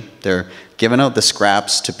portion. They're giving out the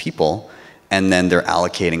scraps to people, and then they're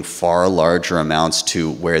allocating far larger amounts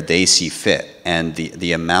to where they see fit. And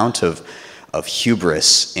the amount of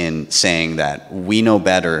hubris in saying that we know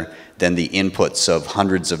better than the inputs of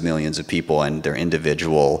hundreds of millions of people and their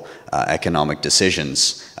individual economic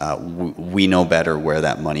decisions. We know better where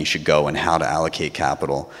that money should go and how to allocate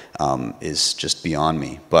capital is just beyond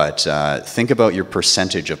me. But think about your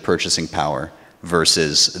percentage of purchasing power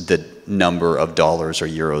versus the number of dollars or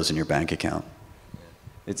euros in your bank account.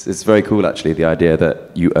 It's very cool, actually, the idea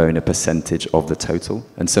that you own a percentage of the total.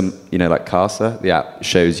 And some, you know, like Casa, the app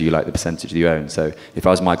shows you like the percentage that you own. So if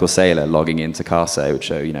I was Michael Saylor logging into Casa, it would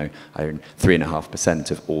show, you know, I own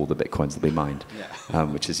 3.5% of all the Bitcoins that they mined,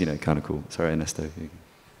 which is, you know, kind of cool. Sorry, Ernesto.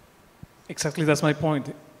 Exactly, that's my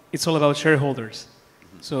point. It's all about shareholders.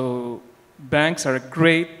 So banks are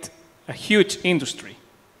a huge industry.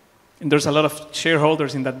 And there's a lot of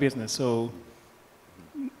shareholders in that business. So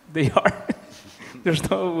they are. There's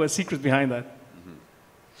no secret behind that.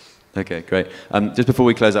 Okay, great. Just before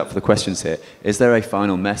we close out for the questions here, is there a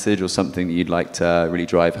final message or something that you'd like to really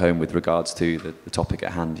drive home with regards to the topic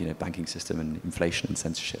at hand, you know, banking system and inflation and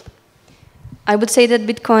censorship? I would say that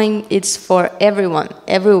Bitcoin is for everyone,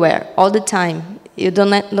 everywhere, all the time. You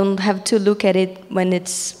don't have to look at it when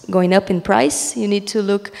it's going up in price. You need to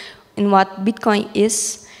look in what Bitcoin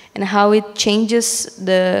is and how it changes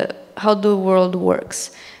how the world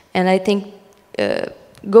works. And I think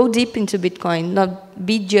go deep into Bitcoin, not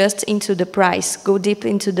be just into the price. Go deep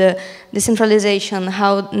into the decentralization,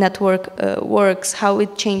 how network works, how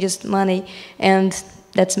it changes money, and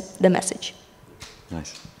that's the message.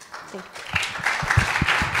 Nice. Thank you.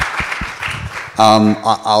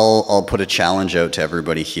 I'll put a challenge out to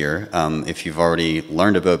everybody here. If you've already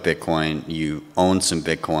learned about Bitcoin, you own some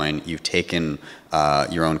Bitcoin, you've taken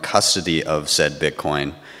your own custody of said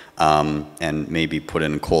Bitcoin, and maybe put it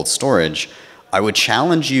in cold storage, I would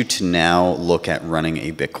challenge you to now look at running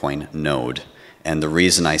a Bitcoin node. And the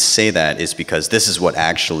reason I say that is because this is what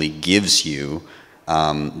actually gives you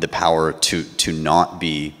the power to not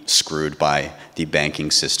be screwed by the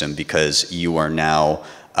banking system, because you are now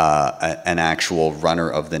an actual runner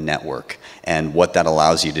of the network. And what that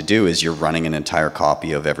allows you to do is you're running an entire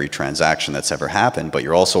copy of every transaction that's ever happened, but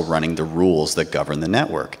you're also running the rules that govern the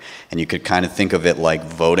network. And you could kind of think of it like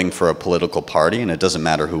voting for a political party, and it doesn't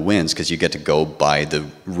matter who wins because you get to go by the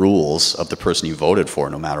rules of the person you voted for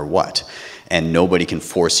no matter what. And nobody can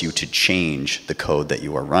force you to change the code that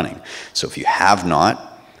you are running. So if you have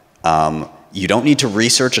not, you don't need to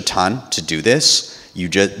research a ton to do this.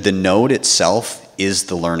 The node itself is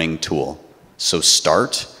the learning tool. So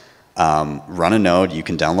start. Run a node. You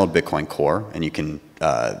can download Bitcoin Core, and you can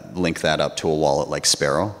link that up to a wallet like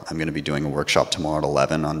Sparrow. I'm going to be doing a workshop tomorrow at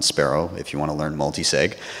 11 on Sparrow if you want to learn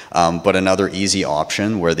multisig. But another easy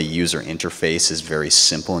option where the user interface is very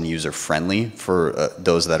simple and user-friendly for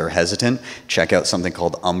those that are hesitant, check out something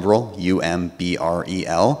called Umbrel,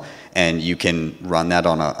 U-M-B-R-E-L, and you can run that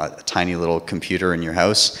on a tiny little computer in your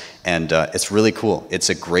house, and it's really cool. It's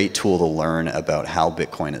a great tool to learn about how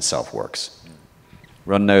Bitcoin itself works.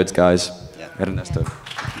 Run nodes, guys. Yeah. Ernesto.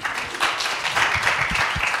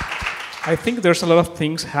 I think there's a lot of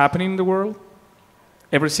things happening in the world.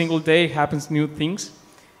 Every single day happens new things.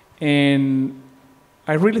 And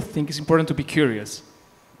I really think it's important to be curious.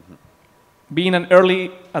 being an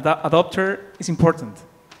early adopter is important.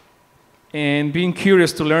 And being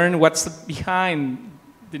curious to learn what's behind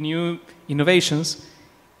the new innovations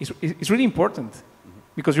is really important.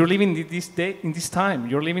 Because you're living in this time.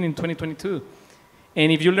 You're living in 2022.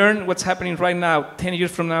 And if you learn what's happening right now, 10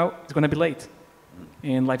 years from now, it's going to be late.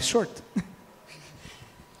 And life's short.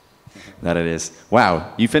 That it is.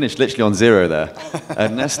 Wow, you finished literally on zero there.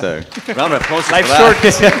 Ernesto. Round of applause for Life's that.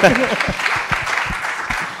 short.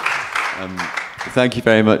 Thank you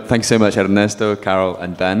very much. Thanks so much, Ernesto, Carol,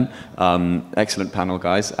 and Ben. Excellent panel,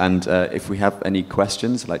 guys. And if we have any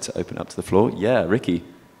questions, I'd like to open up to the floor. Yeah, Ricky.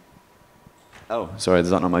 Oh, sorry,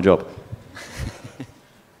 that's not my job.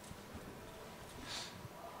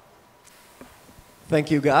 Thank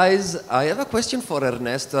you, guys. I have a question for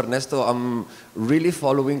Ernesto. Ernesto, I'm really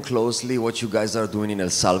following closely what you guys are doing in El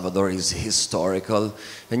Salvador. Is historical.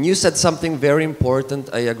 And you said something very important.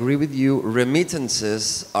 I agree with you.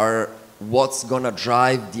 Remittances are what's going to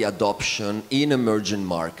drive the adoption in emerging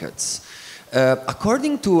markets.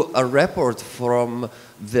 According to a report from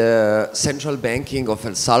the Central Banking of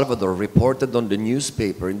El Salvador reported on the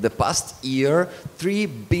newspaper, in the past year,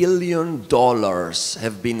 $3 billion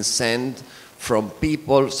have been sent from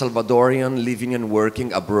people, Salvadorian, living and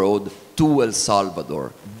working abroad to El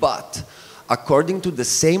Salvador. But according to the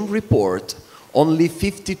same report, only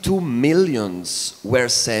 52 millions were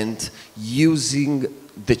sent using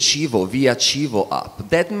the Chivo, via Chivo app.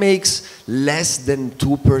 That makes less than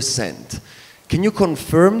 2%. Can you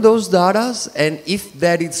confirm those data? And if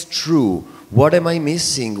that is true, what am I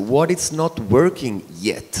missing? What is not working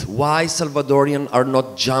yet? Why Salvadorians are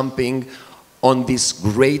not jumping on this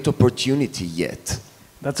great opportunity yet?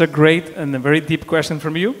 That's a great and a very deep question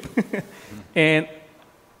from you. And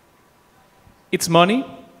it's money,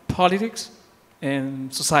 politics,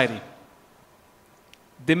 and society.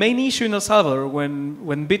 The main issue in El Salvador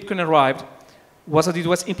when Bitcoin arrived was that it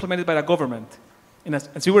was implemented by the government. And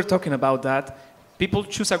as you were talking about that, people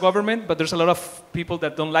choose a government, but there's a lot of people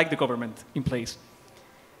that don't like the government in place.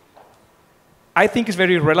 I think it's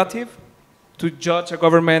very relative to judge a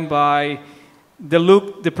government by the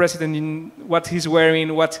look the president in what he's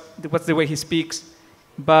wearing, what's the way he speaks.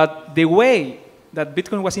 But the way that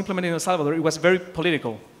Bitcoin was implemented in El Salvador, it was very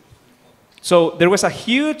political. So there was a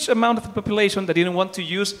huge amount of the population that didn't want to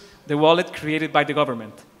use the wallet created by the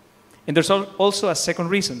government. And there's also a second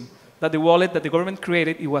reason, that the wallet that the government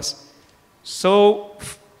created, it was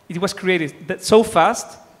created so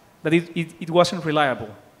fast that it wasn't reliable.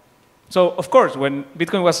 So of course, when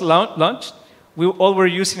Bitcoin was launched, we all were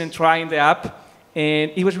using and trying the app,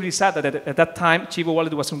 and it was really sad that at that time, Chivo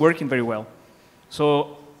wallet wasn't working very well.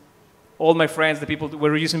 So all my friends, the people that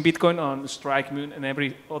were using Bitcoin on Strike, Moon, and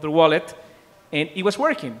every other wallet, and it was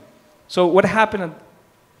working. So what happened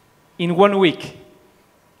in 1 week?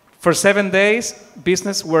 For 7 days,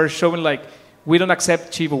 business were showing like, we don't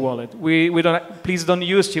accept Chivo wallet. Please don't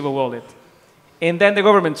use Chivo wallet. And then the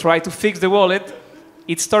government tried to fix the wallet.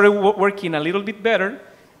 It started working a little bit better.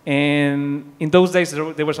 And in those days,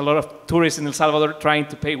 there was a lot of tourists in El Salvador trying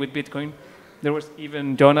to pay with Bitcoin. There was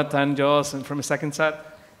even Jonathan, Joss, and from Second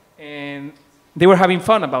Sat. And they were having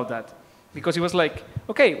fun about that. Because it was like,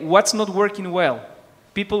 okay, what's not working well?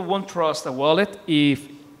 People won't trust a wallet if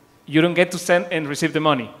you don't get to send and receive the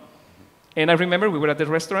money. And I remember we were at the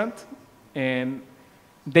restaurant, and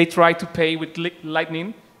they tried to pay with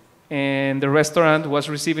Lightning, and the restaurant was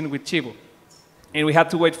receiving with Chivo. And we had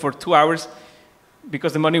to wait for 2 hours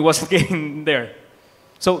because the money wasn't getting there.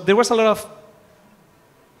 So there was a lot of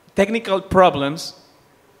technical problems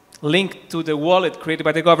linked to the wallet created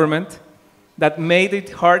by the government that made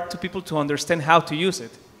it hard to people to understand how to use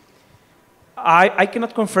it. I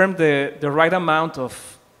cannot confirm the right amount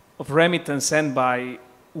of remittance sent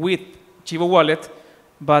with Chivo wallet,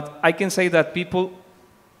 but I can say that people,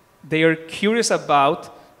 they are curious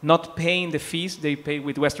about not paying the fees they pay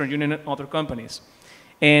with Western Union and other companies.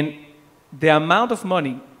 And the amount of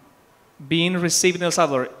money being received in El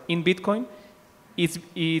Salvador in Bitcoin,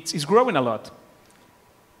 it's growing a lot.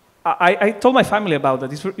 I told my family about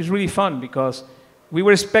that. It's really fun because we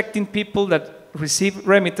were expecting people that receive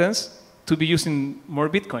remittance to be using more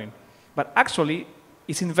Bitcoin. But actually,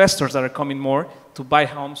 it's investors that are coming more to buy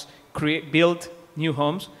homes, build new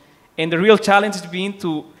homes. And the real challenge is being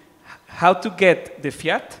to how to get the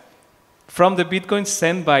fiat from the Bitcoin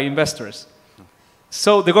sent by investors.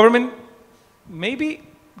 So the government maybe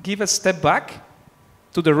give a step back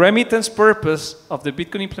to the remittance purpose of the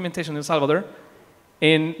Bitcoin implementation in El Salvador,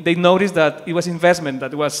 and they noticed that it was investment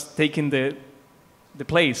that was taking the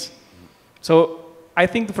place. So I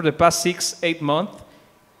think for the past 6-8 months,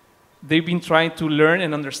 they've been trying to learn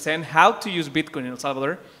and understand how to use Bitcoin in El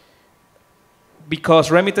Salvador.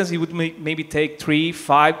 because remittance, it would maybe take 3,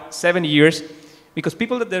 5, 7 years, because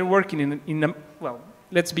people that they're working well,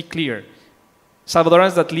 let's be clear.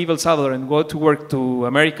 Salvadorans that leave El Salvador and go to work to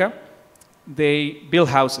America, they build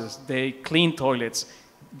houses, they clean toilets.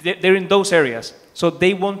 They're in those areas. So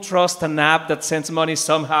they won't trust an app that sends money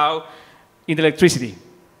somehow in electricity.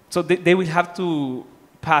 So they will have to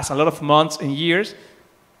pass a lot of months and years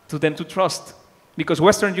to them to trust. Because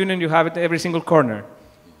Western Union, you have it every single corner.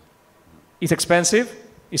 It's expensive,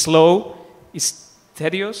 it's slow, it's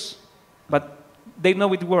tedious, but they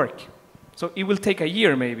know it works. So it will take a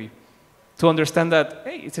year maybe to understand that,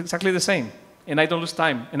 hey, it's exactly the same, and I don't lose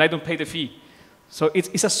time, and I don't pay the fee. So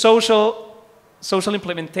it's a social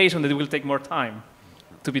implementation that will take more time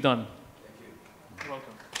to be done. Thank you. You're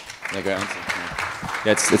welcome. Yeah, great answer.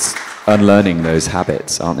 Yeah, it's unlearning those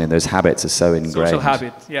habits, aren't they? And those habits are so ingrained. Social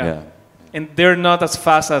habit, yeah. And they're not as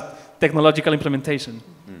fast as technological implementation.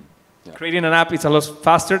 Yeah. Creating an app is a lot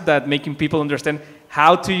faster than making people understand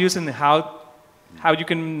how to use it and how you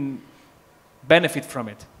can benefit from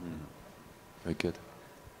it. Very good.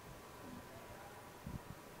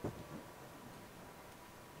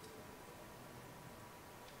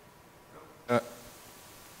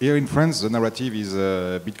 Here in France, the narrative is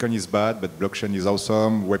Bitcoin is bad, but blockchain is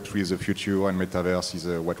awesome, Web3 is the future, and metaverse is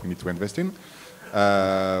what we need to invest in.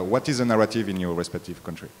 What is the narrative in your respective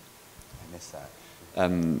country? I missed that.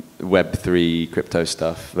 Web3 crypto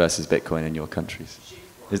stuff versus Bitcoin in your countries.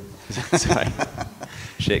 Sorry.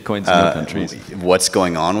 Shitcoins in your countries. What's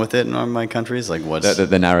going on with it in my countries? Like what's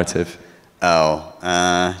the narrative? Oh,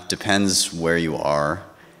 depends where you are.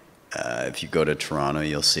 If you go to Toronto,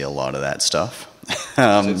 you'll see a lot of that stuff.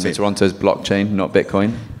 So Toronto's blockchain, not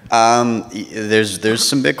Bitcoin? There's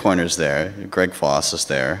some Bitcoiners there. Greg Foss is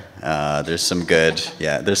there. There's some good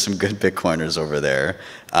Bitcoiners over there.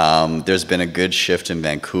 There's been a good shift in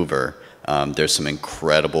Vancouver. There's some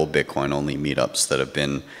incredible Bitcoin-only meetups that have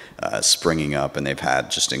been springing up, and they've had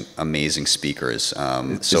just amazing speakers. Is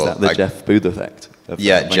that the Jeff Booth effect?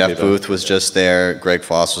 Yeah, Jeff Booth was just there. Greg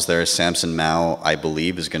Foss was there. Samson Mao, I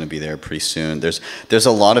believe, is going to be there pretty soon. There's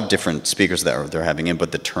a lot of different speakers that they're having in,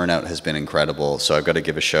 but the turnout has been incredible. So I've got to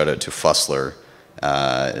give a shout out to Fussler,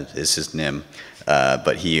 is his name,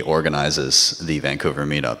 but he organizes the Vancouver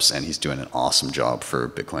meetups, and he's doing an awesome job for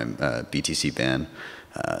Bitcoin BTC ban.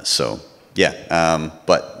 So yeah,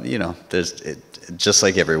 but you know, just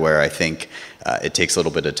like everywhere, I think it takes a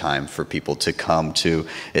little bit of time for people to come to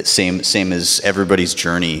it. Same as everybody's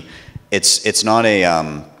journey. It's not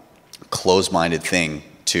a closed-minded thing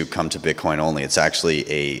to come to Bitcoin only. It's actually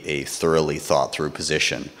a thoroughly thought-through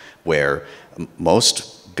position where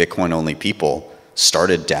most Bitcoin-only people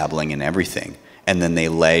started dabbling in everything, and then they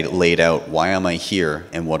laid out, why am I here,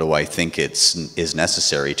 and what do I think is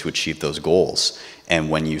necessary to achieve those goals. And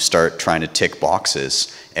when you start trying to tick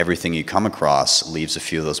boxes, everything you come across leaves a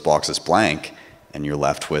few of those boxes blank, and you're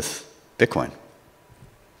left with Bitcoin.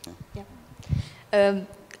 Yeah.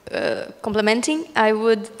 Complementing, I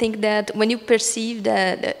would think that when you perceive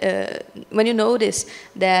that, when you notice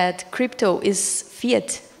that crypto is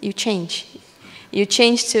fiat, you change. You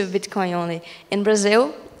change to Bitcoin only. In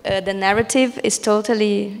Brazil, the narrative is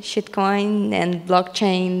totally shitcoin and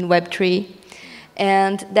blockchain, Web3.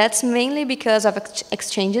 And that's mainly because of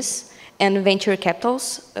exchanges and venture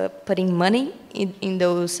capitals putting money in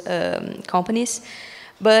those companies.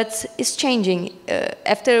 But it's changing.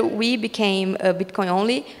 After we became Bitcoin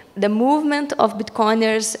only, the movement of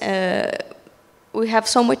Bitcoiners, we have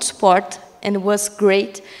so much support, and it was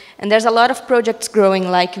great. And there's a lot of projects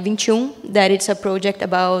growing, like 21, that it's a project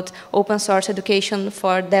about open source education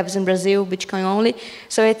for devs in Brazil, Bitcoin only.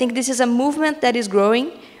 So I think this is a movement that is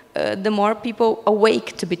growing. The more people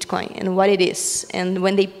awake to Bitcoin and what it is. And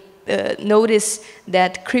when they notice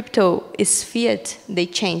that crypto is fiat, they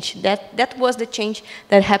change. That was the change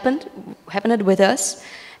that happened with us.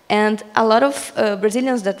 And a lot of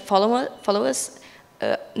Brazilians that follow us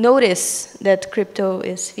notice that crypto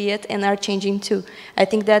is fiat and are changing too. I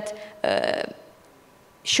think that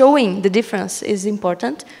showing the difference is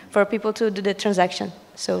important for people to do the transaction.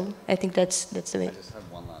 So I think that's the way. I just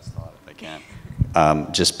have one last thought, if I can.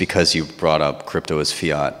 Just because you brought up crypto as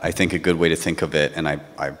fiat, I think a good way to think of it, and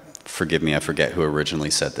forgive me, I forget who originally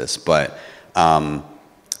said this, but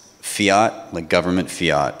fiat, like government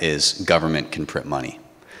fiat, is government can print money.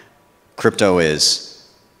 Crypto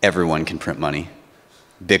is everyone can print money.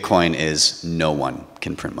 Bitcoin is no one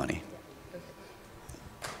can print money.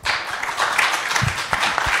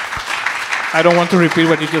 I don't want to repeat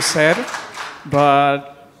what you just said,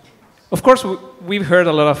 but of course we've heard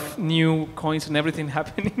a lot of new coins and everything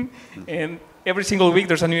happening, and every single week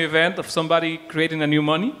there's a new event of somebody creating a new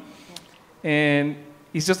money. And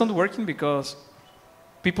it's just not working because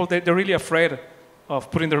people, they're really afraid of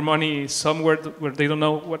putting their money somewhere where they don't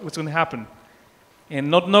know what's going to happen. And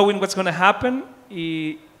not knowing what's going to happen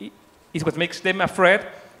is what makes them afraid,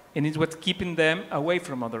 and it's what's keeping them away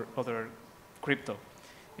from other crypto.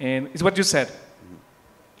 And it's what you said.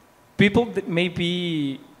 People that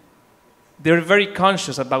they're very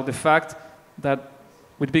conscious about the fact that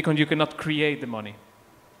with Bitcoin you cannot create the money.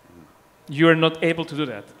 You are not able to do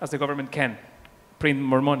that, as the government can. Print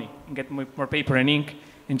more money, and get more paper and ink,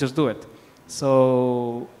 and just do it.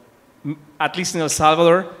 So, at least in El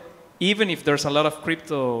Salvador, even if there's a lot of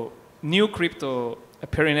new crypto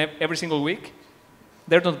appearing every single week,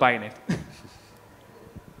 they're not buying it.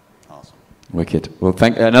 Awesome. Wicked. Well,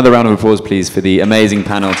 another round of applause, please, for the amazing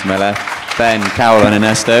panel to my left, Ben, Carol, and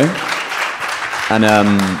Ernesto. And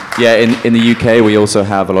yeah, in the UK, we also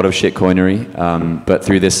have a lot of shitcoinery, but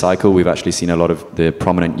through this cycle, we've actually seen a lot of the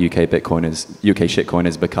prominent UK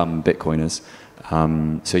shitcoiners become Bitcoiners.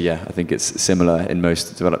 So yeah, I think it's similar in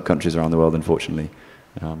most developed countries around the world, unfortunately.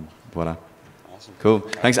 Voila. Awesome. Cool.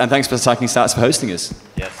 Thanks, and thanks for Cycling Stats for hosting us.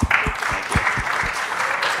 Yes.